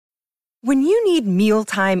When you need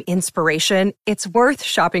mealtime inspiration, it's worth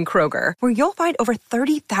shopping Kroger, where you'll find over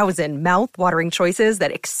 30,000 mouth-watering choices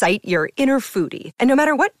that excite your inner foodie. And no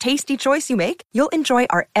matter what tasty choice you make, you'll enjoy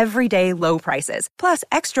our everyday low prices, plus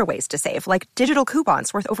extra ways to save, like digital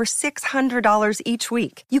coupons worth over $600 each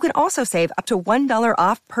week. You can also save up to $1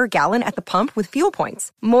 off per gallon at the pump with fuel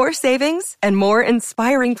points. More savings and more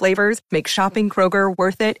inspiring flavors make shopping Kroger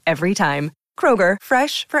worth it every time. Kroger,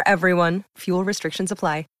 fresh for everyone. Fuel restrictions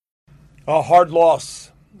apply. A hard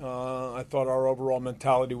loss. I thought our overall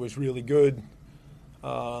mentality was really good.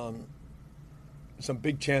 Some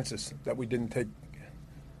big chances that we didn't take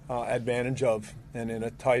advantage of, and in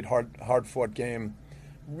a tight, hard-fought game,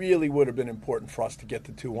 really would have been important for us to get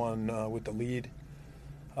the 2-1 with the lead.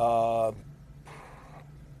 I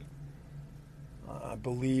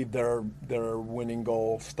believe their winning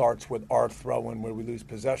goal starts with our throw-in where we lose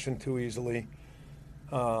possession too easily.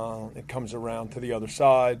 It comes around to the other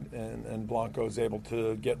side, and Blanco is able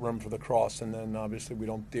to get room for the cross, and then obviously we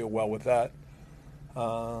don't deal well with that.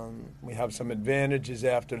 We have some advantages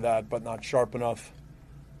after that, but not sharp enough.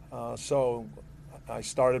 So I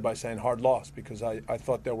started by saying hard loss because I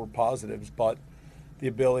thought there were positives, but the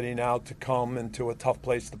ability now to come into a tough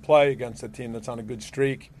place to play against a team that's on a good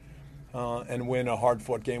streak and win a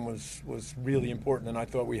hard-fought game was really important, and I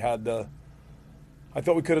thought we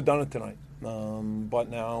could have done it tonight. But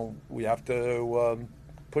now we have to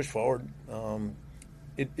push forward.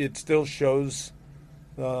 It still shows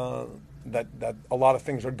that a lot of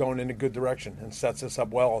things are going in a good direction and sets us up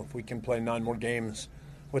well. If we can play 9 more games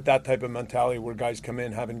with that type of mentality where guys come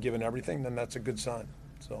in having given everything, then that's a good sign.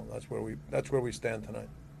 So that's where we stand tonight.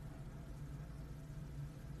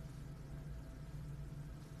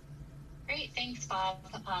 Great, thanks, Bob.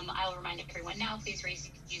 I'll remind everyone now, please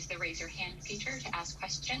use the raise your hand feature to ask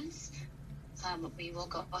questions. We will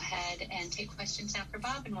go ahead and take questions now for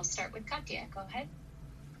Bob, and we'll start with Katya. Go ahead.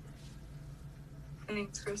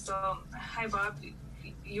 Thanks, Crystal. Hi, Bob.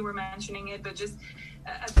 You were mentioning it, but just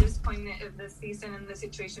at this point of the season and the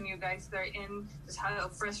situation you guys are in, just how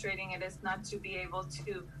frustrating it is not to be able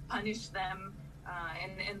to punish them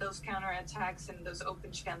in those counterattacks and those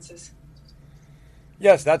open chances.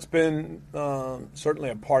 Yes, that's been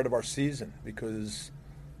certainly a part of our season because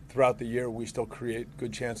throughout the year we still create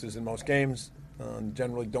good chances in most games,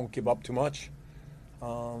 generally don't give up too much,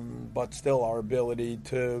 but still our ability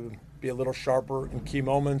to be a little sharper in key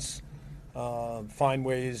moments, find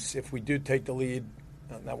ways if we do take the lead,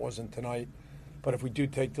 and that wasn't tonight, but if we do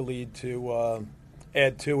take the lead to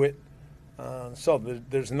add to it. So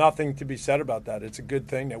there's nothing to be said about that. It's a good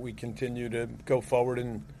thing that we continue to go forward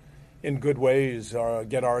in good ways,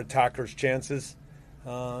 get our attackers chances,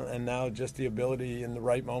 and now just the ability in the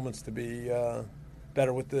right moments to be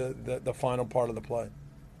better with the final part of the play.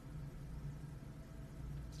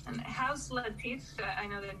 And how's Latif? I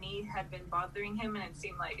know the knee had been bothering him, and it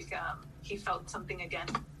seemed like he felt something again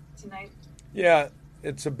tonight. Yeah,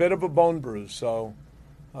 it's a bit of a bone bruise, so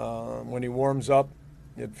when he warms up,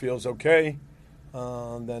 it feels okay.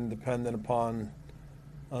 Then dependent upon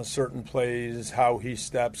certain plays, how he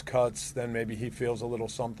steps, cuts, then maybe he feels a little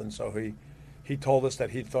something. So he told us that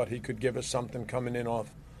he thought he could give us something coming in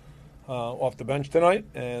off the bench tonight.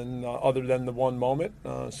 And other than the one moment,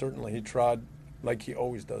 certainly he tried like he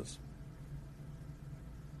always does.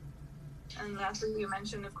 And lastly, you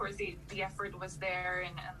mentioned, of course, the effort was there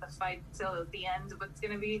and the fight till at the end. What's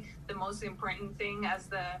going to be the most important thing as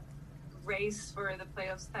the race for the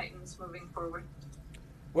playoffs Titans moving forward?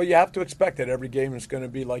 Well, you have to expect that every game is going to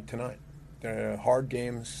be like tonight. They're hard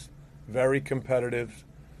games, very competitive,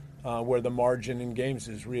 where the margin in games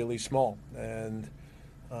is really small. And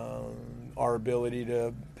our ability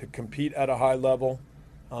to compete at a high level,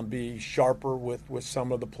 be sharper with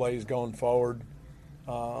some of the plays going forward,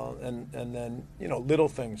 and then, little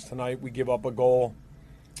things. Tonight we give up a goal.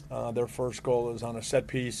 Their first goal is on a set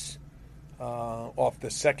piece off the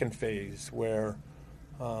second phase where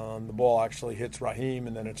the ball actually hits Raheem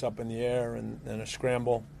and then it's up in the air and a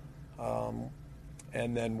scramble.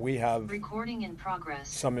 And then we have recording in progress.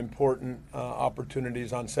 Some important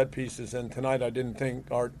opportunities on set pieces. And tonight I didn't think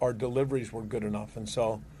our deliveries were good enough. And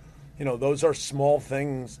so, those are small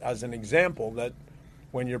things as an example that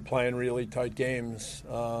when you're playing really tight games,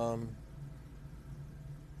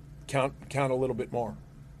 count a little bit more.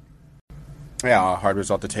 Yeah, a hard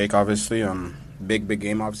result to take, obviously. Big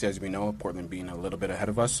game, obviously, as we know, Portland being a little bit ahead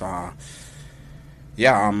of us. I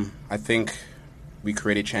think we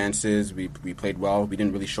created chances. We played well. We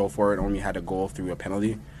didn't really show for it. Only had a goal through a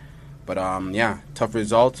penalty. But, tough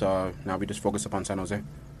result. Now we just focus upon San Jose.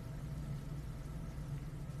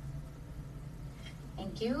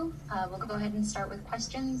 Thank Thank you. We'll go ahead and start with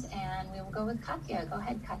questions, and we will go with Katya. Go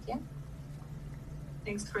ahead, Katya.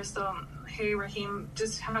 Thanks, Crystal. Hey, Raheem,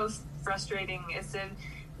 just how frustrating is it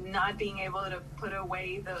not being able to put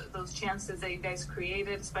away those chances that you guys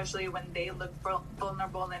created, especially when they look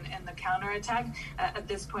vulnerable in the counterattack at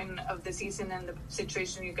this point of the season and the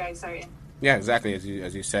situation you guys are in? Yeah, exactly. As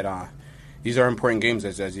you said, these are important games.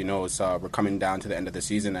 As you know, we're coming down to the end of the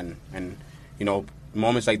season, and you know,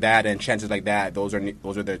 moments like that and chances like that, those are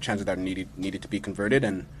the chances that are needed to be converted,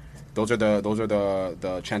 and those are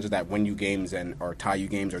the chances that win you games or tie you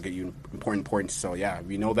games or get you important points. So yeah,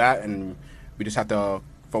 we know that, and we just have to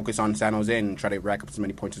focus on San Jose and try to rack up as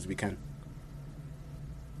many points as we can.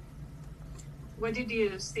 What did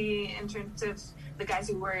you see in terms of the guys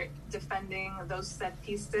who were defending those set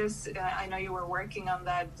pieces? I know you were working on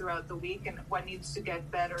that throughout the week, and what needs to get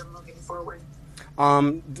better moving forward?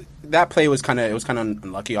 That play was kind of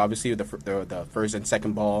unlucky. Obviously, the first and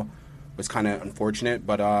second ball was kind of unfortunate,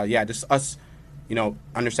 but yeah, just us, you know,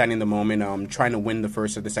 understanding the moment, trying to win the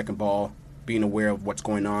first or the second ball, being aware of what's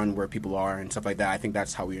going on, where people are, and stuff like that. I think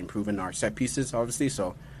that's how we improve in our set pieces, obviously.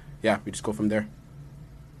 So, yeah, we just go from there.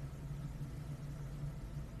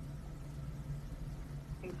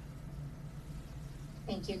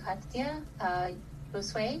 Thank you, Katya.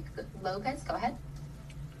 Josue Lopez, go ahead.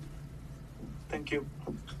 Thank you.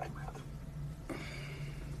 I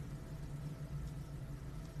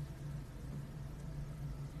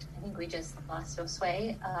think we just lost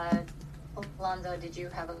Josue. Alonzo, did you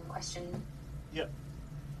have a question? Yeah.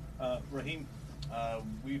 Raheem,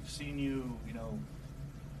 we've seen you,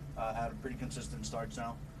 have pretty consistent starts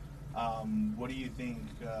now. What do you think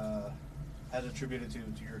has attributed to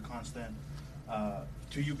your constant,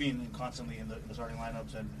 to you being constantly in the starting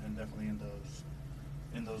lineups and definitely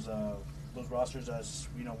in those rosters as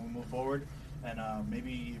we move forward, and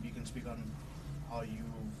maybe if you can speak on how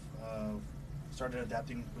you've started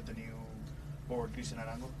adapting with the new forward Cristian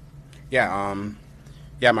Arango.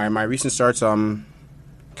 Yeah, my recent starts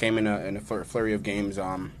came in a flurry of games.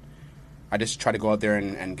 I just try to go out there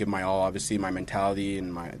and give my all. Obviously, my mentality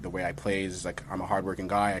and the way I play is like I'm a hardworking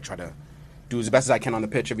guy. I try to do as best as I can on the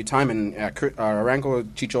pitch every time. And Arango,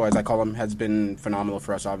 Chicho, as I call him, has been phenomenal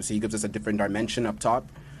for us. Obviously, he gives us a different dimension up top.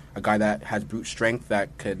 A guy that has brute strength,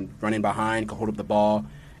 that can run in behind, can hold up the ball,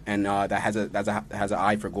 and that has an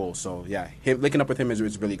eye for goals. So yeah, linking up with him is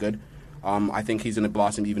really good. I think he's going to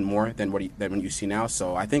blossom even more than what you see now.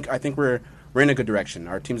 So I think we're in a good direction.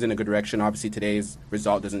 Our team's in a good direction. Obviously, today's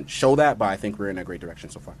result doesn't show that, but I think we're in a great direction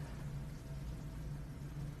so far.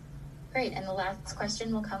 Great, and the last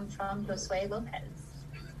question will come from Josue Lopez.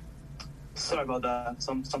 Sorry about that.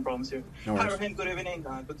 Some problems here. No Hi, worries. Raheem. Good evening.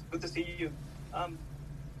 Good to see you.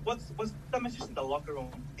 What's the message in the locker room?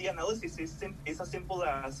 The analysis is as simple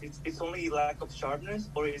as it's only lack of sharpness,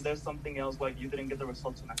 or is there something else like you didn't get the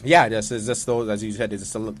results tonight? Yeah, it's just those, as you said, it's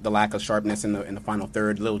just the lack of sharpness in the final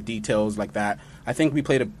third, little details like that. I think we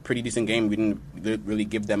played a pretty decent game. We didn't really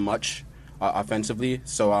give them much offensively.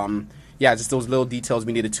 So yeah, just those little details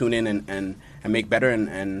we need to tune in and make better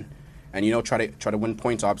and try to win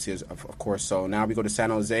points, obviously, of course. So now we go to San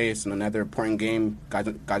Jose. It's another important game. Guys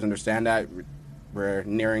understand that. We're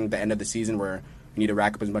nearing the end of the season where we need to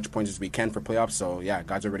rack up as much points as we can for playoffs. So, yeah,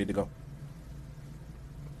 guys are ready to go.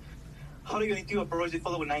 How do you need to approach the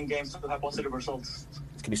following 9 games to have positive results?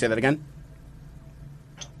 Can you say that again?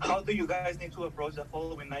 How do you guys need to approach the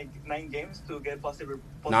following 9 games to get positive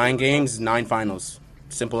 9 games, results? 9 finals.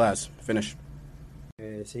 Simple as. Finish.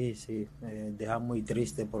 Sí, deja muy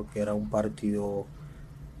triste porque era un partido,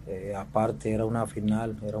 aparte era una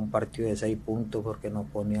final, era un partido de 6 puntos porque nos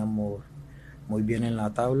poníamos muy bien en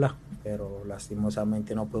la tabla, pero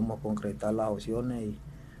lastimosamente no pudimos concretar las opciones y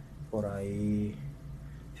por ahí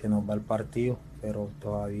se nos va el partido, pero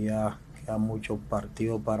todavía queda mucho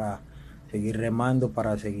partido para seguir remando,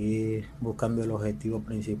 para seguir buscando el objetivo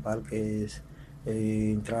principal, que es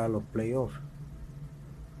entrar a los playoffs.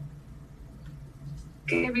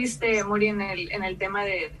 ¿Qué viste, Muri, en el tema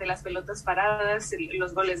de las pelotas paradas,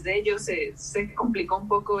 los goles de ellos? Se complicó un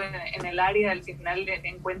poco en el área, al final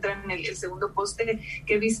encuentran el segundo poste.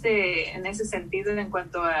 ¿Qué viste en ese sentido en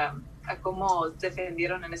cuanto a cómo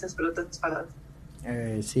defendieron en esas pelotas paradas?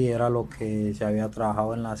 Sí, era lo que se había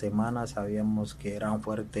trabajado en la semana. Sabíamos que eran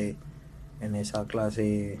fuertes en esa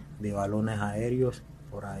clase de balones aéreos.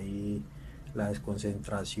 Por ahí la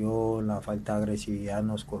desconcentración, la falta de agresividad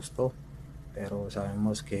nos costó. Pero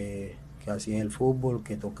sabemos que así es el fútbol,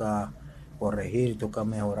 que toca corregir, toca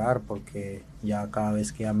mejorar, porque ya cada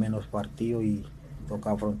vez queda menos partido y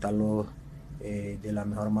toca afrontarlo de la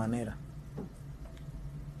mejor manera.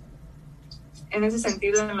 en ese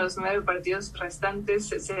sentido, en los 9 partidos restantes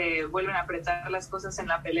se vuelven a apretar las cosas en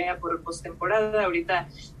la pelea por postemporada. Ahorita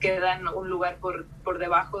quedan un lugar por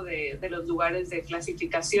debajo de los lugares de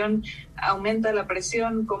clasificación. ¿Aumenta la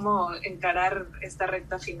presión? ¿Cómo encarar esta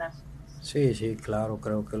recta final? Sí, sí, claro,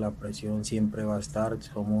 creo que la presión siempre va a estar.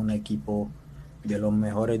 Somos un equipo de los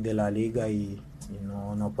mejores de la liga y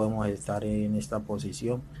no podemos estar en esta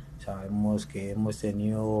posición. Sabemos que hemos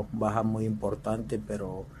tenido bajas muy importantes,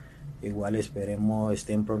 pero igual esperemos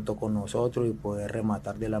estén pronto con nosotros y poder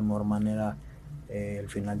rematar de la mejor manera el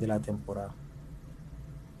final de la temporada.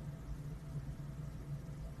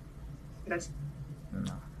 Gracias.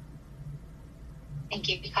 No. Thank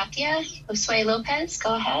you, Katia. Josue Lopez,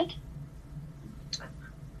 go ahead.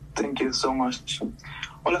 Thank you so much.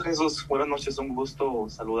 Hola Jesús, buenas noches, un gusto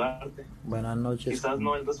saludarte. Buenas noches. Quizás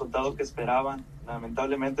no el resultado que esperaban,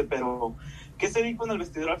 lamentablemente, pero ¿qué se dijo en el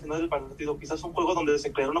vestidor al final del partido? Quizás un juego donde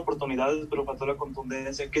se crearon oportunidades, pero faltó la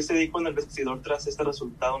contundencia. ¿Qué se dijo en el vestidor tras este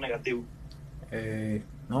resultado negativo?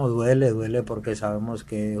 No, duele porque sabemos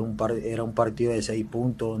que era un partido de 6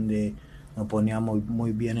 puntos donde nos poníamos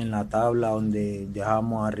muy bien en la tabla, donde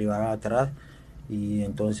dejábamos arribar atrás, y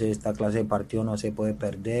entonces esta clase de partido no se puede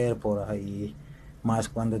perder por ahí, más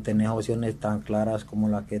cuando tenés opciones tan claras como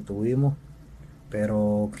la que tuvimos,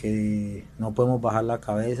 pero que no podemos bajar la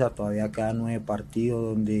cabeza. Todavía quedan 9 partidos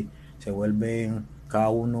donde se vuelven cada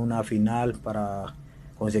uno una final para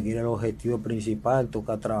conseguir el objetivo principal.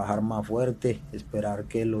 Toca trabajar más fuerte, esperar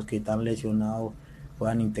que los que están lesionados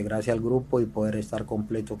puedan integrarse al grupo y poder estar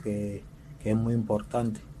completo, que es muy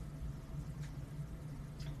importante.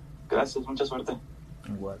 Gracias, mucha suerte.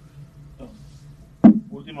 Igual.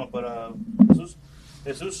 Último para Jesús.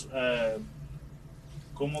 Jesús,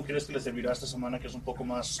 ¿cómo crees que le servirá esta semana, que es un poco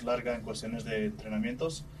más larga en cuestiones de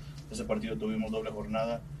entrenamientos? Ese partido tuvimos doble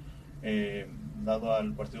jornada. Dado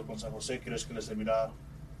al partido con San José, ¿crees que le servirá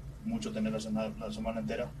mucho tener la semana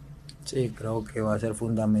entera? Sí, creo que va a ser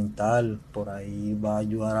fundamental. Por ahí va a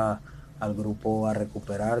ayudar al grupo a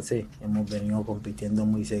recuperarse. Hemos venido compitiendo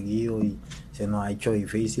muy seguido y se nos ha hecho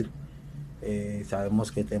difícil.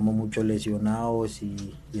 Sabemos que tenemos muchos lesionados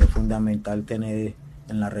y es fundamental tener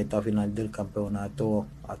en la recta final del campeonato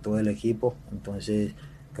a todo el equipo. Entonces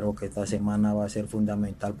creo que esta semana va a ser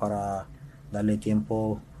fundamental para darle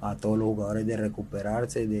tiempo a todos los jugadores de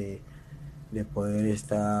recuperarse, de poder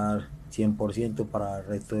estar 100% para el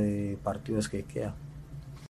resto de partidos que quedan.